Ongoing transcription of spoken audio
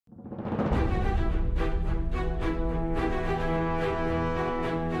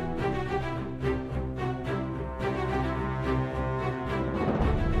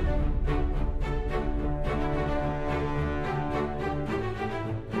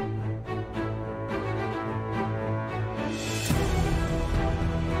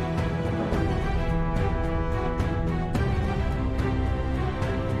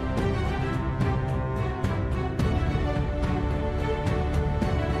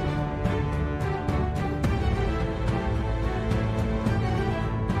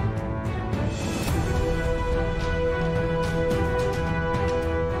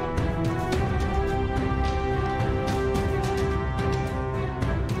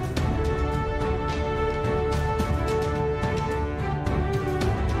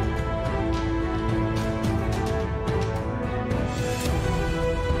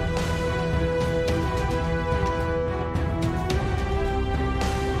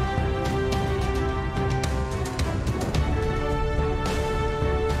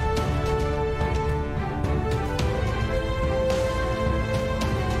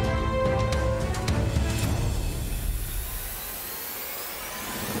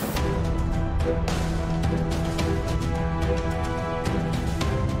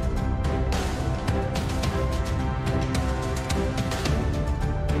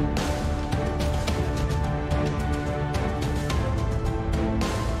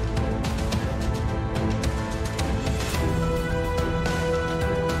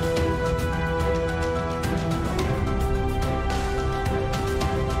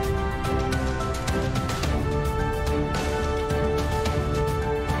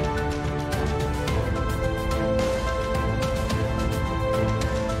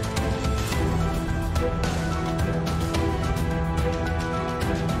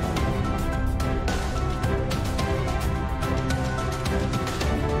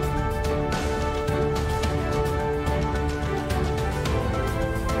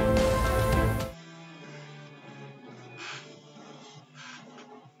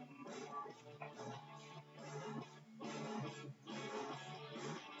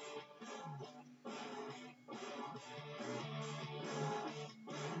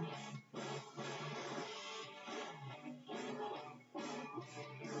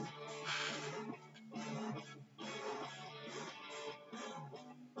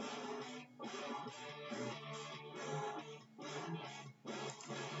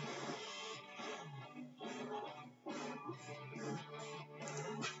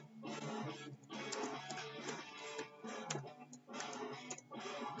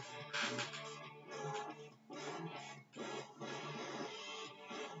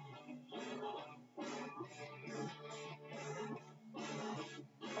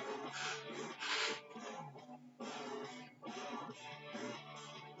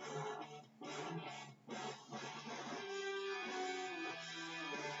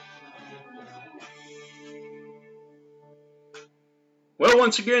Well,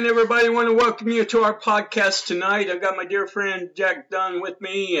 once again, everybody, I want to welcome you to our podcast tonight. I've got my dear friend Jack Dunn with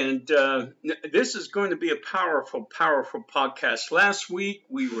me, and this is going to be a powerful, powerful podcast. Last week,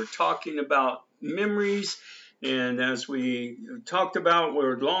 we were talking about memories, and as we talked about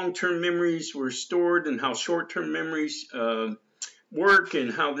where long-term memories were stored and how short-term memories work,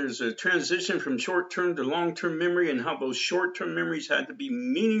 and how there's a transition from short-term to long-term memory, and how those short-term memories had to be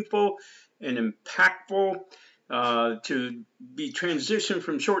meaningful and impactful. To be transitioned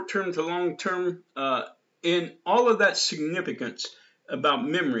from short-term to long-term, and all of that significance about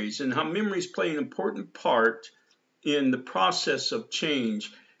memories and how memories play an important part in the process of change,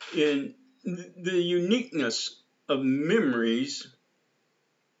 in the uniqueness of memories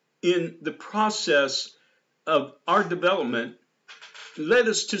in the process of our development led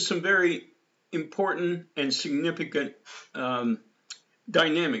us to some very important and significant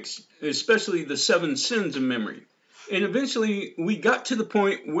dynamics, especially the 7 sins of memory. And eventually we got to the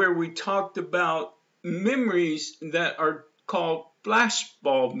point where we talked about memories that are called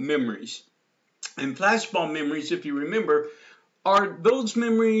flashbulb memories. And flashbulb memories, if you remember, are those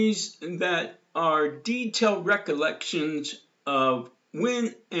memories that are detailed recollections of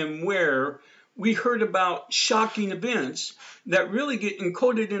when and where we heard about shocking events that really get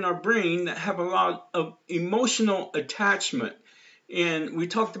encoded in our brain that have a lot of emotional attachment. And we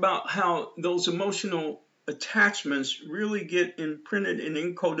talked about how those emotional attachments really get imprinted and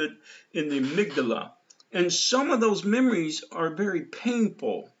encoded in the amygdala. And some of those memories are very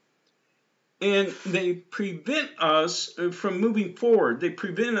painful. And they prevent us from moving forward. They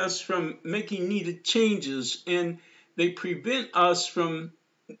prevent us from making needed changes. And they prevent us from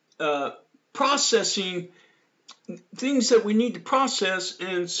processing things that we need to process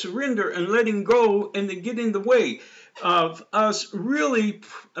and surrender and letting go, and they get in the way of us really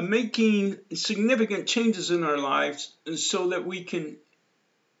making significant changes in our lives so that we can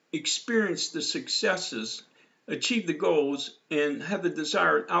experience the successes, achieve the goals, and have the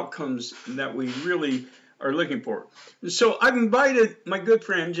desired outcomes that we really are looking for. So I've invited my good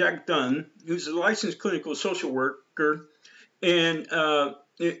friend Jack Dunn, who's a licensed clinical social worker and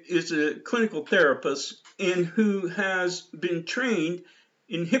is a clinical therapist, and who has been trained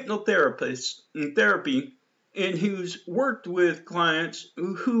in hypnotherapy, and who's worked with clients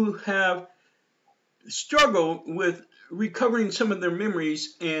who have struggled with recovering some of their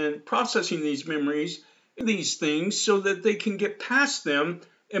memories and processing these memories, these things, so that they can get past them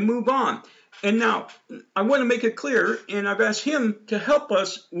and move on. And now, I want to make it clear, and I've asked him to help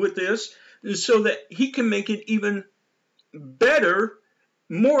us with this so that he can make it even better,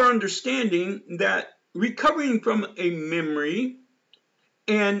 more understanding that recovering from a memory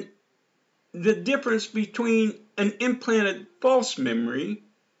and the difference between an implanted false memory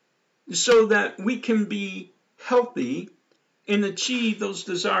so that we can be healthy and achieve those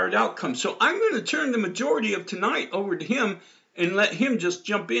desired outcomes. So I'm going to turn the majority of tonight over to him and let him just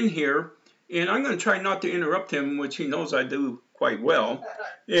jump in here and I'm going to try not to interrupt him, which he knows I do quite well,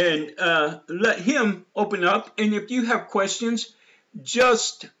 and let him open up. And if you have questions,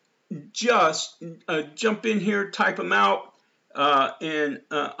 just jump in here, type them out, and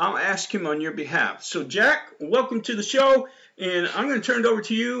I'll ask him on your behalf. So, Jack, welcome to the show, and I'm going to turn it over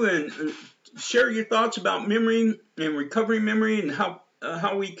to you and share your thoughts about memory and recovering memory and how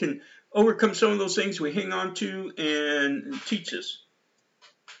we can overcome some of those things we hang on to, and teach us.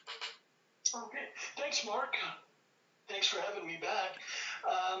 Okay, thanks, Mark. Thanks for having me back.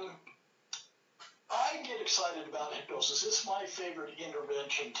 I get excited about hypnosis. It's my favorite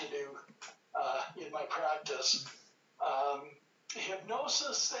intervention to do in my practice.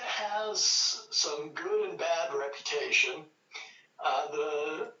 Hypnosis has some good and bad reputation.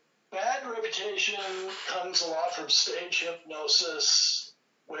 The bad reputation comes a lot from stage hypnosis,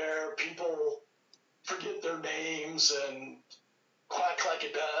 where people forget their names and quack like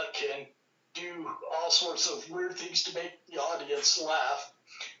a duck and do all sorts of weird things to make the audience laugh.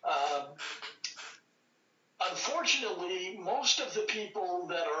 Unfortunately, most of the people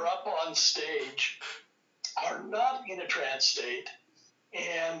that are up on stage are not in a trance state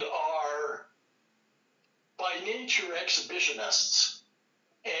and are by nature exhibitionists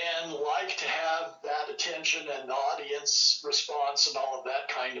and like to have that attention and audience response and all of that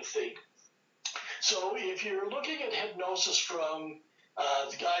kind of thing. So if you're looking at hypnosis from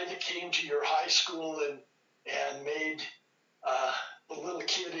the guy that came to your high school and made the little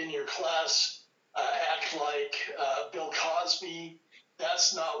kid in your class act like Bill Cosby,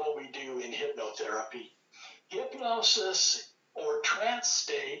 that's not what we do in hypnotherapy. Hypnosis or trance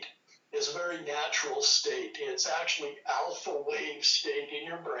state is a very natural state. It's actually alpha wave state in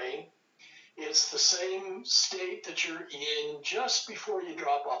your brain. It's the same state that you're in just before you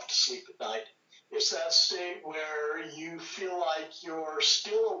drop off to sleep at night. It's that state where you feel like you're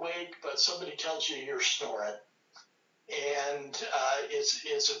still awake, but somebody tells you you're snoring. And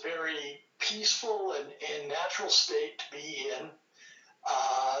it's a very peaceful and natural state to be in.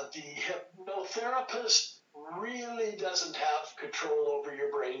 The hypnotherapist really doesn't have control over your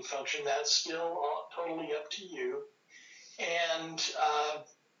brain function. That's still totally up to you. And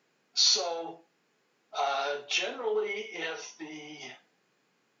so generally, if the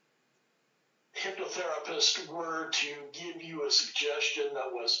hypnotherapist were to give you a suggestion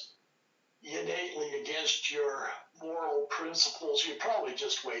that was innately against your moral principles, you'd probably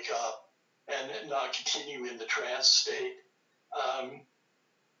just wake up and not continue in the trance state.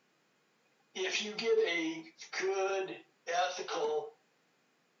 If you get a good, ethical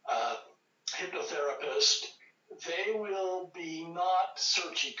hypnotherapist, they will be not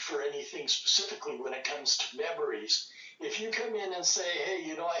searching for anything specifically when it comes to memories. If you come in and say,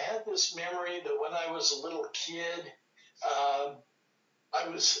 hey, I had this memory that when I was a little kid, I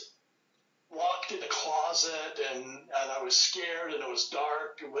was locked in a closet and I was scared and it was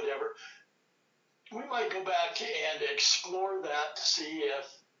dark or whatever, we might go back and explore that to see if,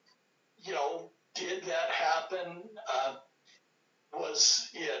 did that happen? Was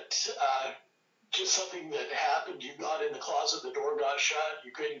it just something that happened? You got in the closet, the door got shut,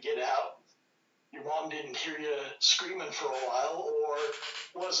 you couldn't get out, your mom didn't hear you screaming for a while, or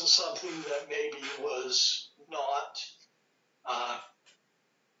was it something that maybe was not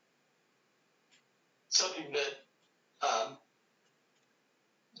something that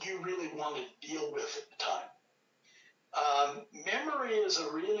you really wanted to deal with at the time? Memory is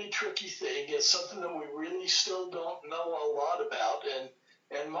a really tricky thing. It's something that we really still don't know a lot about.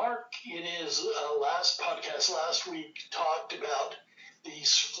 And Mark, in his last podcast last week, talked about these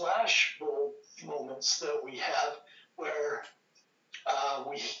flashbulb moments that we have where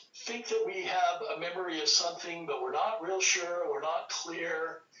we think that we have a memory of something, but we're not real sure, we're not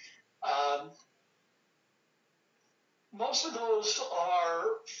clear. Most of those are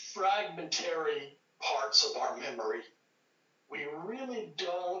fragmentary parts of our memory. We really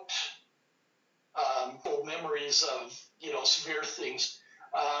don't hold memories of, severe things.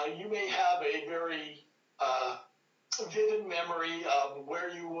 You may have a very vivid memory of where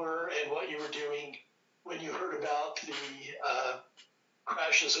you were and what you were doing when you heard about the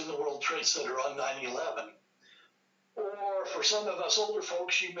crashes in the World Trade Center on 9/11. Or for some of us older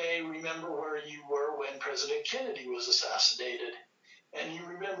folks, you may remember where you were when President Kennedy was assassinated, and you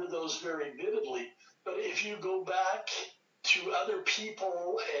remember those very vividly. But if you go back to other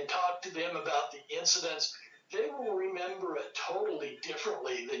people and talk to them about the incidents, they will remember it totally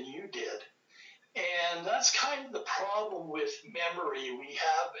differently than you did. And that's kind of the problem with memory. We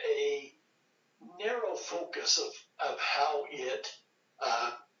have a narrow focus of how it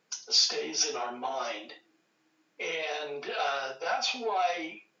stays in our mind. And that's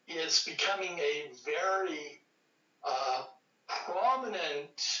why is becoming a very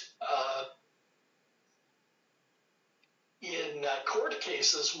prominent in court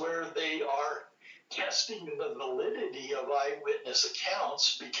cases where they are testing the validity of eyewitness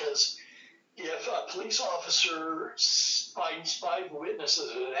accounts, because if a police officer finds 5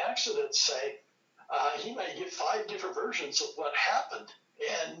 witnesses in an accident, say, he may give 5 different versions of what happened,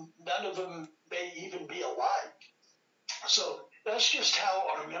 and none of them may even be alike. So that's just how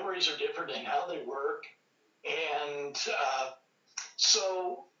our memories are different and how they work. And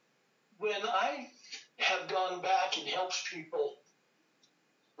so when I have gone back and helped people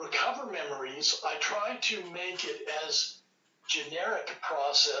recover memories, I try to make it as generic a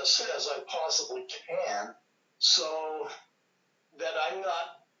process as I possibly can, so that I'm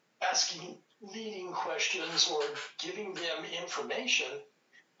not asking leading questions or giving them information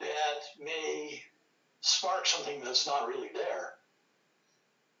that may spark something that's not really there.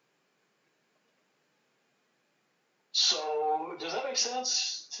 So does that make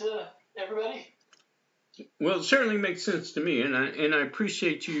sense to everybody? Well, it certainly makes sense to me, and I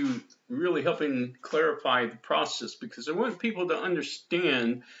appreciate you really helping clarify the process, because I want people to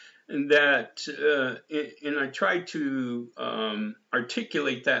understand that, and I tried to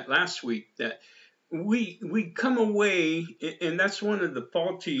articulate that last week, that we come away, and that's one of the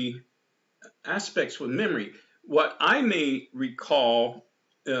faulty aspects with memory. What I may recall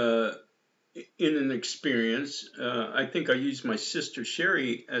in an experience, I think I used my sister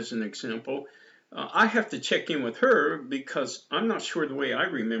Sherry as an example. I have to check in with her because I'm not sure the way I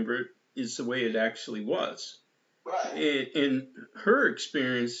remember it is the way it actually was. Right. And her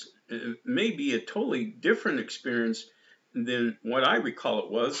experience may be a totally different experience than what I recall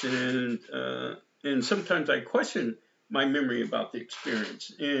it was, and sometimes I question my memory about the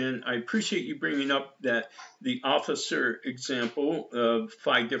experience. And I appreciate you bringing up that the officer example of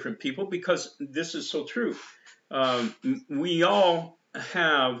 5 different people, because this is so true. We all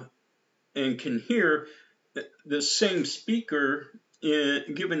have and can hear the same speaker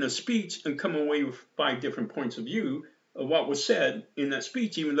giving a speech and come away with 5 different points of view of what was said in that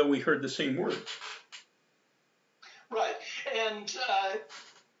speech, even though we heard the same words. Right. And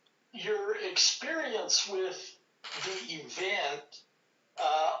your experience with the event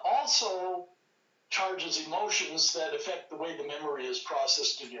also charges emotions that affect the way the memory is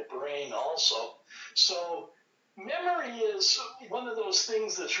processed in your brain also. So memory is one of those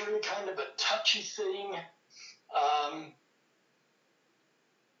things that's really kind of a touchy thing. I'm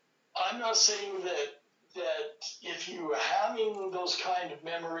not saying that if you're having those kind of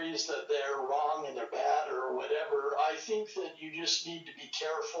memories that they're wrong and they're bad or whatever. I think that you just need to be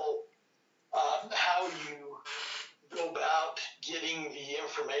careful how you go about getting the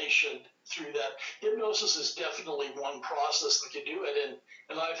information through that. Hypnosis is definitely one process that can do it,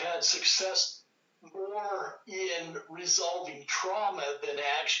 and I've had success more in resolving trauma than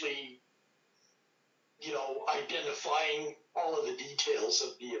actually, identifying all of the details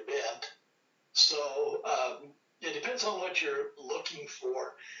of the event. So it depends on what you're looking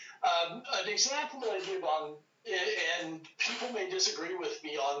for. An example that I give on, and people may disagree with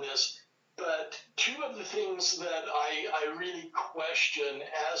me on this, but 2 of the things that I really question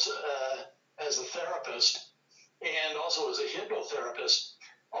as a therapist and also as a hypnotherapist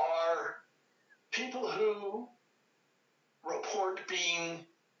are people who report being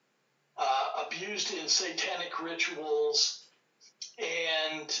abused in satanic rituals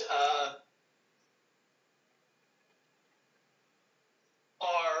and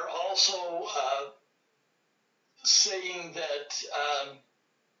are also saying that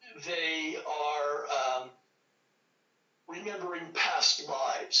they are remembering past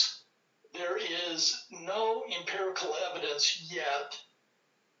lives. There is no empirical evidence yet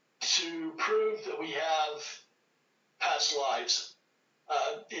to prove that we have past lives.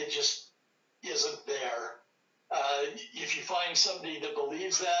 It just isn't there. If you find somebody that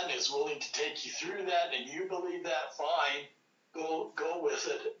believes that and is willing to take you through that, and you believe that, fine, go with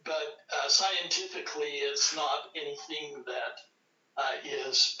it. But scientifically, it's not anything that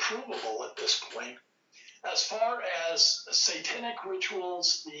is provable at this point. As far as satanic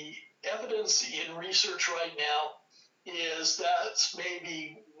rituals, the evidence in research right now is that's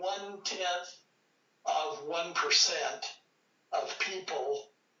maybe 1/10 of 1% of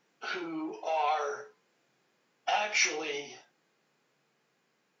people who are actually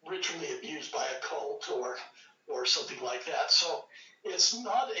ritually abused by a cult or something like that. So it's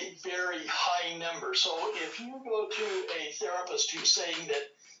not a very high number. So if you go to a therapist who's saying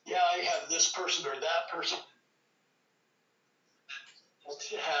that, yeah, I have this person or that person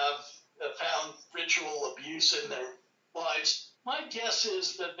have found ritual abuse in their lives, My guess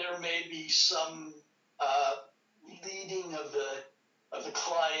is that there may be some leading of the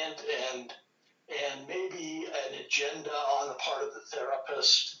client and maybe an agenda on the part of the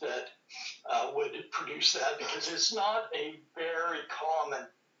therapist that would produce that, because it's not a very common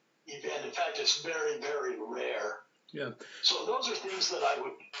event. In fact, it's very, very rare. Yeah. So those are things that I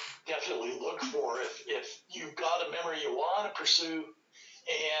would definitely look for if you've got a memory you want to pursue.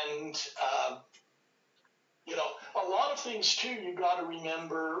 And, a lot of things, too, you've got to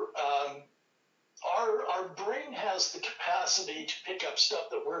remember, our brain has the capacity to pick up stuff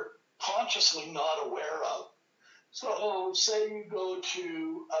that we're consciously not aware of. So say you go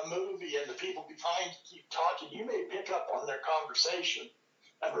to a movie and the people behind keep talking, you may pick up on their conversation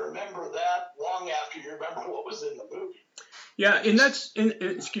and remember that long after you remember what was in the movie. Yeah, and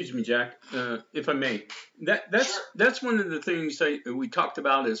excuse me, Jack, if I may. That's one of the things that we talked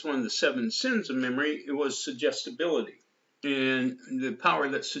about as one of the 7 sins of memory. It was suggestibility, and the power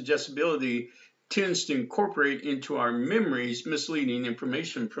that suggestibility tends to incorporate into our memories misleading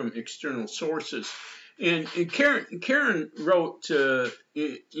information from external sources. And Karen wrote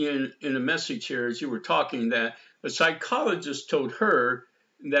in a message here as you were talking that a psychologist told her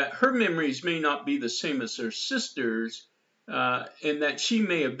that her memories may not be the same as her sister's, and that she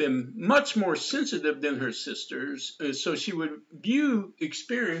may have been much more sensitive than her sisters, so she would view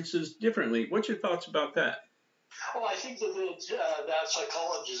experiences differently. What's your thoughts about that? Oh, I think that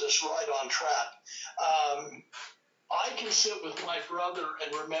psychologist is right on track. I can sit with my brother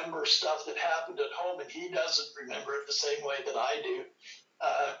and remember stuff that happened at home, and he doesn't remember it the same way that I do.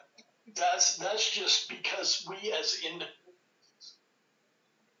 That's just because we as individuals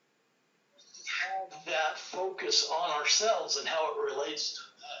have that focus on ourselves and how it relates to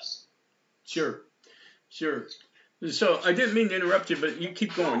us. Sure. So I didn't mean to interrupt you, but you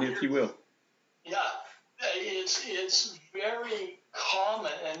keep going if you will. Yeah, it's very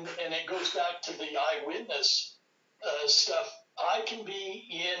common, and it goes back to the eyewitness stuff. I can be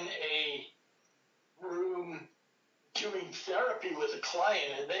in a room doing therapy with a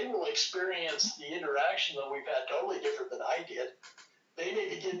client, and they will experience the interaction that we've had totally different than I did. They may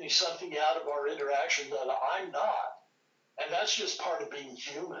be getting something out of our interaction that I'm not. And that's just part of being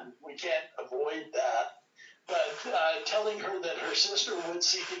human. We can't avoid that. But telling her that her sister would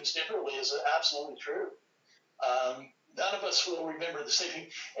see things differently is absolutely true. None of us will remember the same thing.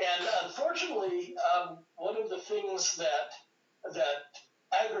 And unfortunately, one of the things that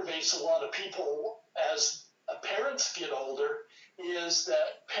aggravates a lot of people as parents get older is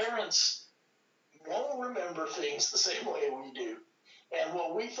that parents won't remember things the same way we do. And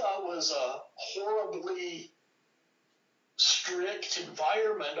what we thought was a horribly strict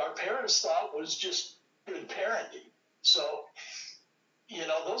environment, our parents thought was just good parenting. So,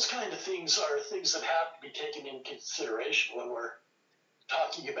 those kind of things are things that have to be taken into consideration when we're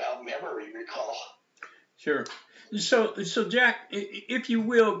talking about memory recall. Sure. So Jack, if you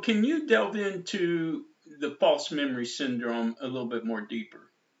will, can you delve into the false memory syndrome a little bit more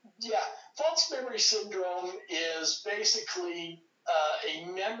deeper? Yeah. False memory syndrome is basically a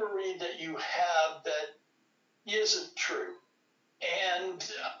memory that you have that isn't true. And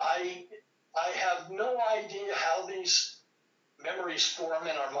I have no idea how these memories form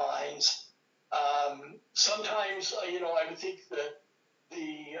in our minds. Sometimes, I would think that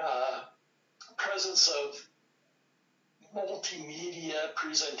the presence of multimedia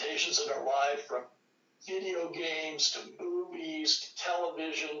presentations in our life, from video games to movies to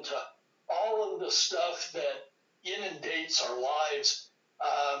television to all of the stuff that inundates our lives,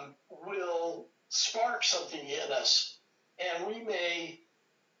 will spark something in us. And we may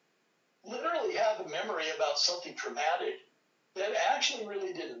literally have a memory about something traumatic that actually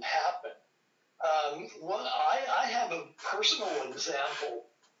really didn't happen. I have a personal example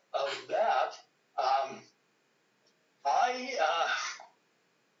of that.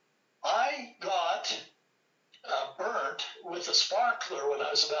 I got burnt with a sparkler when I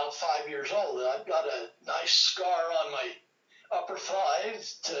was about 5 years old. I've got a nice scar on my upper thigh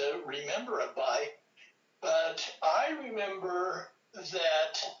to remember it by. But I remember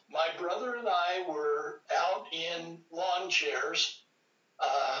that my brother and I were out in lawn chairs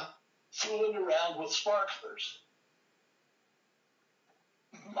fooling around with sparklers.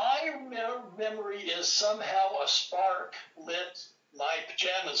 My memory is somehow a spark lit my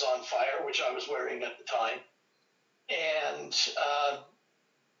pajamas on fire, which I was wearing at the time. And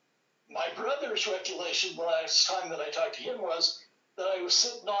my brother's recollection the last time that I talked to him was that I was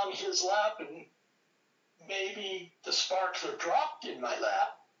sitting on his lap and maybe the sparkler dropped in my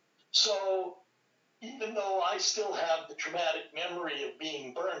lap. So even though I still have the traumatic memory of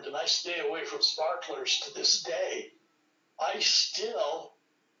being burned, and I stay away from sparklers to this day,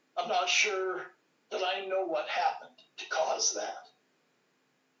 I'm not sure that I know what happened to cause that.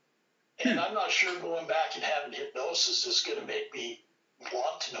 And I'm not sure going back and having hypnosis is going to make me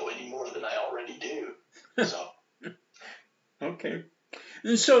want to know any more than I already do. So. Okay.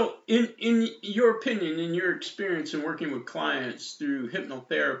 And so, in your opinion, in your experience in working with clients through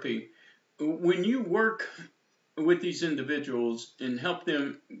hypnotherapy, when you work with these individuals and help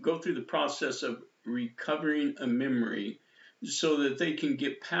them go through the process of recovering a memory so that they can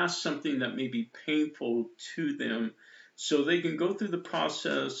get past something that may be painful to them, so they can go through the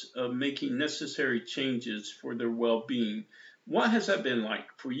process of making necessary changes for their well-being, what has that been like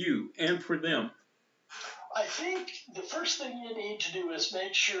for you and for them? I think the first thing you need to do is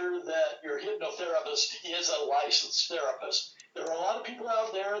make sure that your hypnotherapist is a licensed therapist. There are a lot of people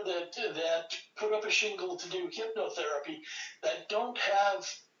out there that put up a shingle to do hypnotherapy that don't have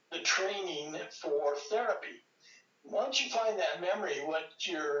the training for therapy. Once you find that memory, what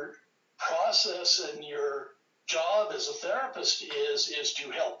your process and your job as a therapist is to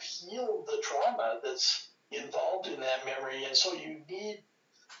help heal the trauma that's involved in that memory. And so you need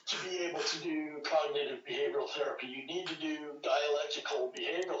to be able to do cognitive behavioral therapy. You need to do dialectical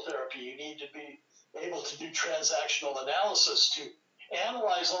behavioral therapy. You need to be able to do transactional analysis to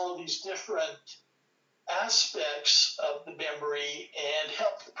analyze all of these different aspects of the memory and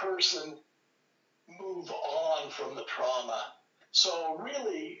help the person move on from the trauma. So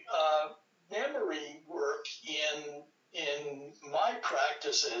really, memory work in my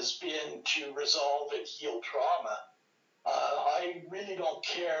practice has been to resolve and heal trauma. I really don't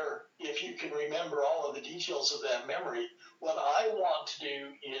care if you can remember all of the details of that memory. What I want to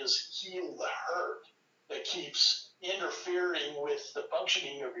do is heal the hurt that keeps interfering with the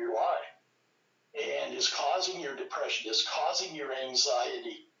functioning of your life and is causing your depression, is causing your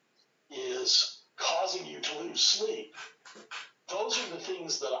anxiety, is causing you to lose sleep. Those are the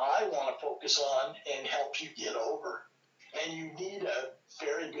things that I want to focus on and help you get over. And you need a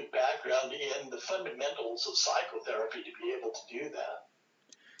very good background in the fundamentals of psychotherapy to be able to do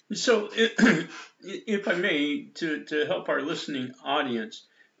that. So, if I may, to help our listening audience,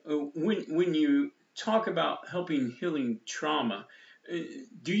 when you talk about helping healing trauma,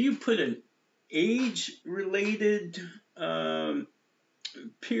 do you put an age-related time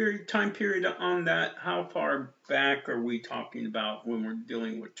period on that? How far back are we talking about when we're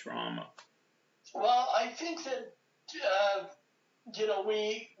dealing with trauma? Well, I think that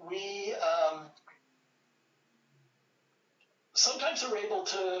we sometimes are able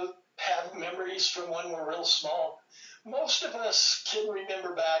to have memories from when we're real small. Most of us can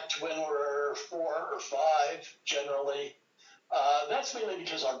remember back to when we're 4 or 5, generally. That's mainly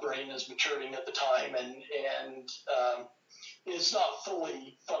because our brain is maturing at the time and is not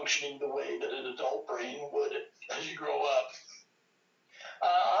fully functioning the way that an adult brain would as you grow up.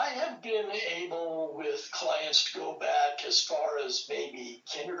 I have been able with clients to go back as far as maybe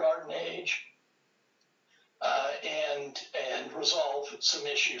kindergarten age and resolve some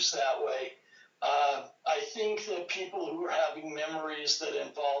issues that way. I think that people who are having memories that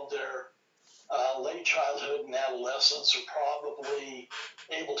involve their late childhood and adolescence are probably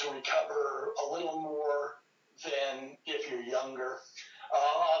able to recover a little more than if you're younger.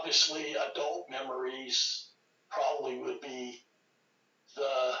 Obviously, adult memories probably would be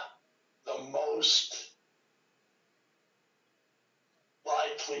the most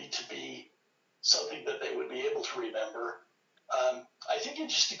likely to be something that they would be able to remember. I think it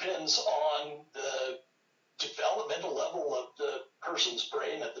just depends on the developmental level of the person's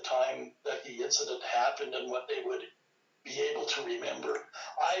brain at the time that the incident happened and what they would be able to remember.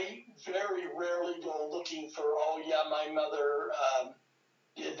 I very rarely go looking for, oh yeah, my mother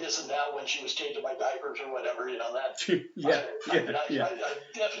did this and that when she was changing my diapers or whatever, that. I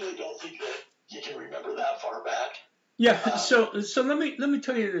definitely don't think that you can remember that far back. Yeah. So let me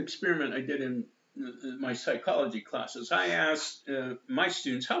tell you an experiment I did in my psychology classes. I asked my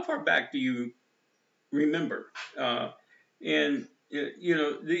students, how far back do you remember? And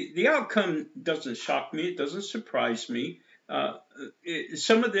the outcome doesn't shock me. It doesn't surprise me.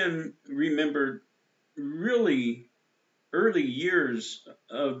 Some of them remembered really early years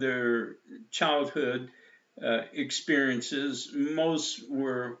of their childhood experiences. Most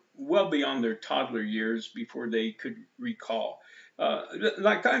were well beyond their toddler years before they could recall.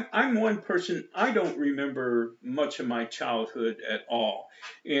 Like I'm one person, I don't remember much of my childhood at all.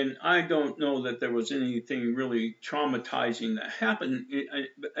 And I don't know that there was anything really traumatizing that happened.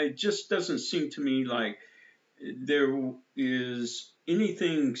 It just doesn't seem to me like there is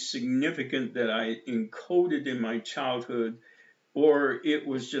anything significant that I encoded in my childhood or it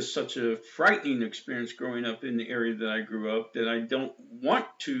was just such a frightening experience growing up in the area that I grew up that I don't want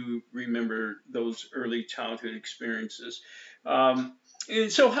to remember those early childhood experiences. Um,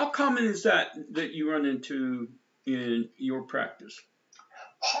 and so, how common is that you run into in your practice?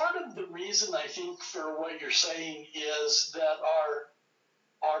 Part of the reason I think for what you're saying is that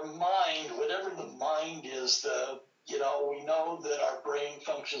our mind, whatever the mind is, we know that our brain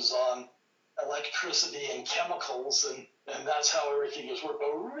functions on electricity and chemicals, and that's how everything is worked,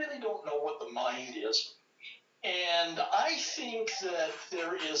 but we really don't know what the mind is. And I think that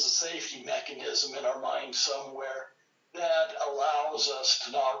there is a safety mechanism in our mind somewhere that allows us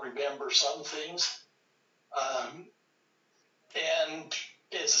to not remember some things. And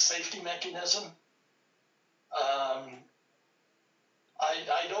it's a safety mechanism.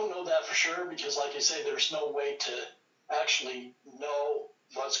 I don't know that for sure because, like I say, there's no way to actually know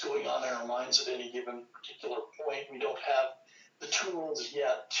what's going on in our minds at any given particular point. We don't have the tools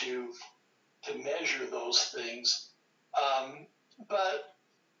yet to measure those things. But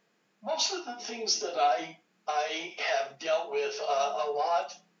most of the things that I have dealt with a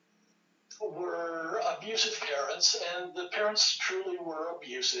lot were abusive parents, and the parents truly were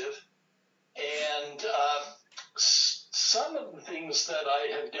abusive. And some of the things that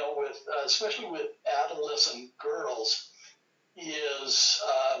I have dealt with, especially with adolescent girls, is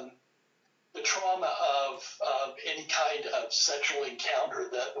the trauma of any kind of sexual encounter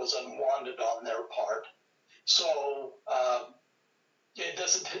that was unwanted on their part. So it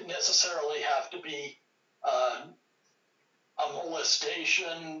doesn't necessarily have to be a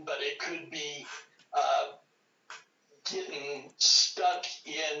molestation, but it could be getting stuck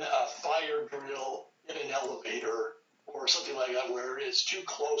in a fire drill in an elevator or something like that where it's too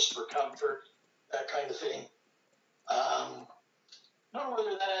close for comfort, that kind of thing. I don't know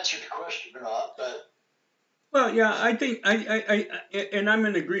whether that answered your question or not, but... Well, yeah, I think and I'm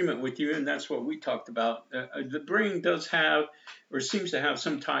in agreement with you, and that's what we talked about. The brain does have, or seems to have,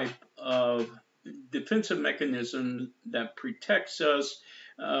 some type of defensive mechanism that protects us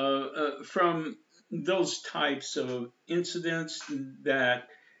from those types of incidents. That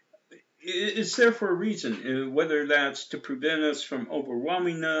it's there for a reason, whether that's to prevent us from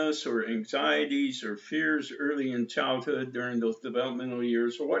overwhelming us or anxieties or fears early in childhood during those developmental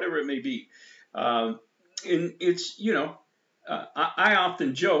years or whatever it may be. And it's, I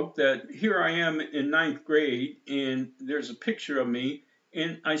often joke that here I am in ninth grade and there's a picture of me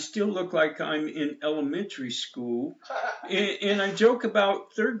and I still look like I'm in elementary school. And I joke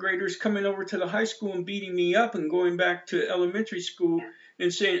about third graders coming over to the high school and beating me up and going back to elementary school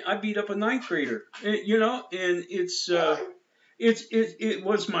and saying, I beat up a ninth grader, and it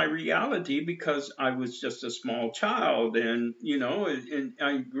was my reality because I was just a small child and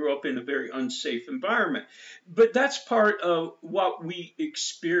I grew up in a very unsafe environment. But that's part of what we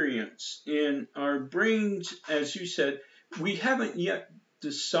experience in our brains. As you said, we haven't yet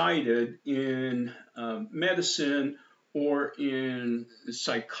decided in medicine or in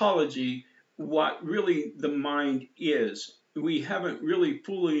psychology what really the mind is. We haven't really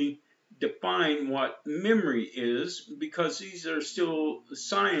fully defined what memory is because these are still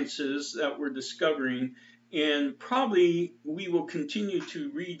sciences that we're discovering, and probably we will continue to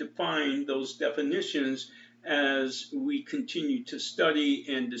redefine those definitions as we continue to study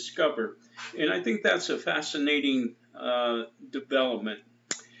and discover. And I think that's a fascinating development.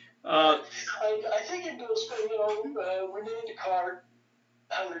 I think it goes, Rene Descartes,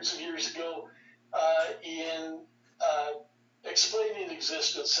 hundreds of years ago, in explaining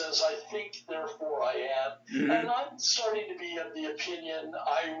existence, says, I think, therefore I am. Mm-hmm. And I'm starting to be of the opinion,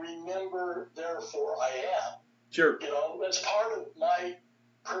 I remember, therefore I am. Sure. That's part of my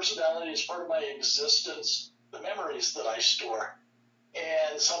personality, it's part of my existence, the memories that I store.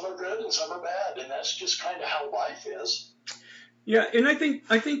 And some are good and some are bad, and that's just kind of how life is. Yeah, and I think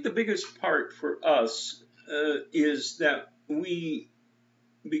the biggest part for us is that we,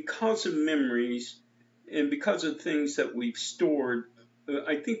 because of memories and because of things that we've stored,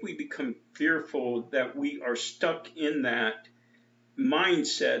 I think we become fearful that we are stuck in that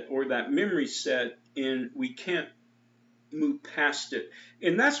mindset or that memory set and we can't move past it.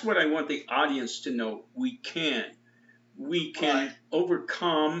 And that's what I want the audience to know. We can right.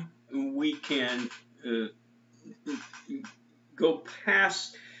 Overcome, we can go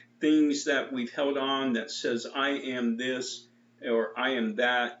past things that we've held on that says I am this or I am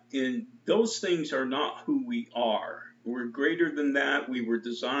that, and those things are not who we are. We're greater than that. We were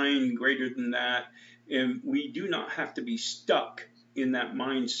designed greater than that, and we do not have to be stuck in that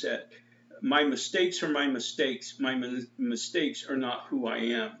mindset. My mistakes are my mistakes. My mistakes are not who I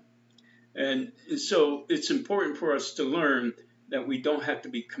am. And so it's important for us to learn that we don't have to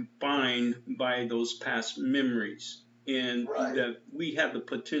be confined by those past memories, and Right. that we have the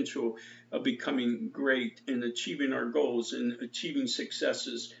potential of becoming great and achieving our goals and achieving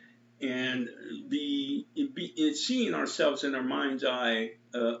successes, and seeing ourselves in our mind's eye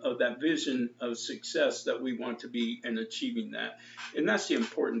of that vision of success that we want to be and achieving that. And that's the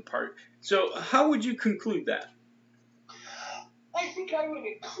important part. So how would you conclude that? I think I would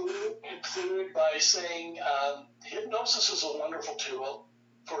conclude by saying hypnosis is a wonderful tool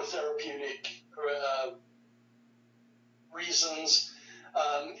for therapeutic reasons.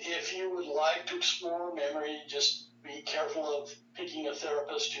 If you would like to explore memory, just be careful of picking a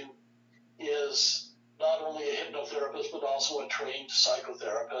therapist who is not only a hypnotherapist but also a trained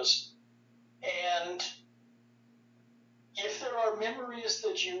psychotherapist. And if there are memories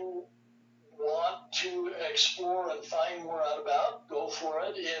that you want to explore and find more out about, go for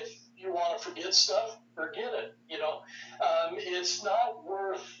it. If you want to forget stuff, forget it. It's not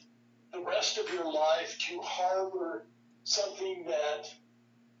worth the rest of your life to harbor something that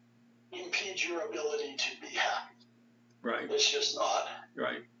impedes your ability to be happy. Right. It's just not.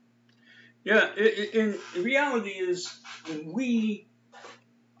 Right. Yeah. And reality is we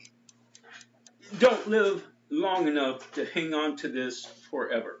don't live long enough to hang on to this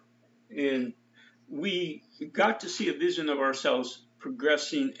forever. And we got to see a vision of ourselves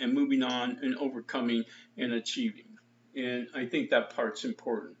progressing and moving on and overcoming and achieving. And I think that part's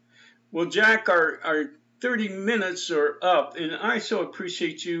important. Well, Jack, our 30 minutes are up, and I so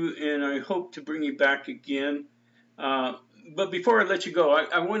appreciate you, and I hope to bring you back again. But before I let you go,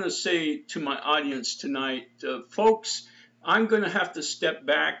 I want to say to my audience tonight, folks, I'm going to have to step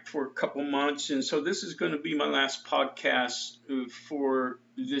back for a couple months, and so this is going to be my last podcast for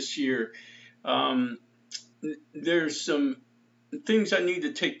this year. There's some things I need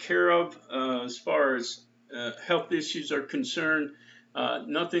to take care of as far as health issues are concerned.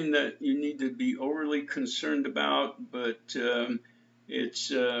 Nothing that you need to be overly concerned about, but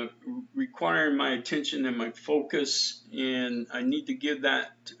it's requiring my attention and my focus, and I need to give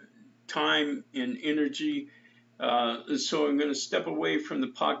that time and energy. So I'm going to step away from the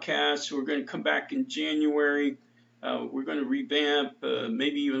podcast. We're going to come back in January. We're going to revamp,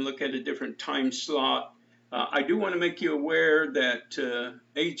 maybe even look at a different time slot. I do want to make you aware that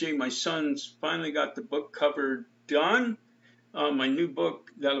AJ, my son's finally got the book cover done. My new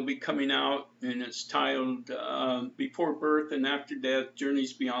book that'll be coming out, and it's titled Before Birth and After Death,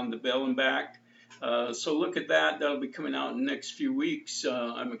 Journeys Beyond the Veil and Back. So look at that. That'll be coming out in the next few weeks.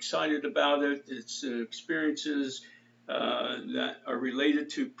 I'm excited about it. It's experiences that are related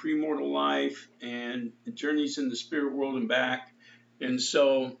to premortal life and journeys in the spirit world and back. And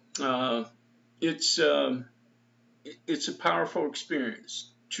so it's a powerful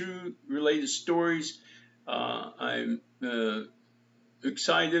experience. True related stories. I'm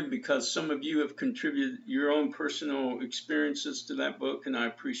excited because some of you have contributed your own personal experiences to that book, and I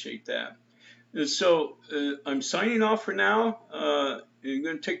appreciate that. And so I'm signing off for now. I'm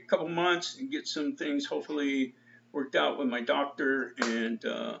going to take a couple months and get some things hopefully worked out with my doctor, and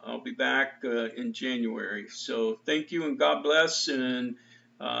I'll be back in January. So thank you and God bless, and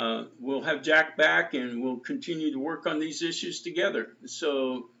we'll have Jack back, and we'll continue to work on these issues together.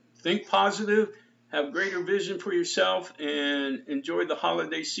 So think positive, have greater vision for yourself, and enjoy the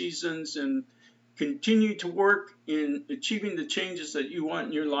holiday seasons, and continue to work in achieving the changes that you want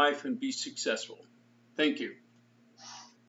in your life and be successful. Thank you.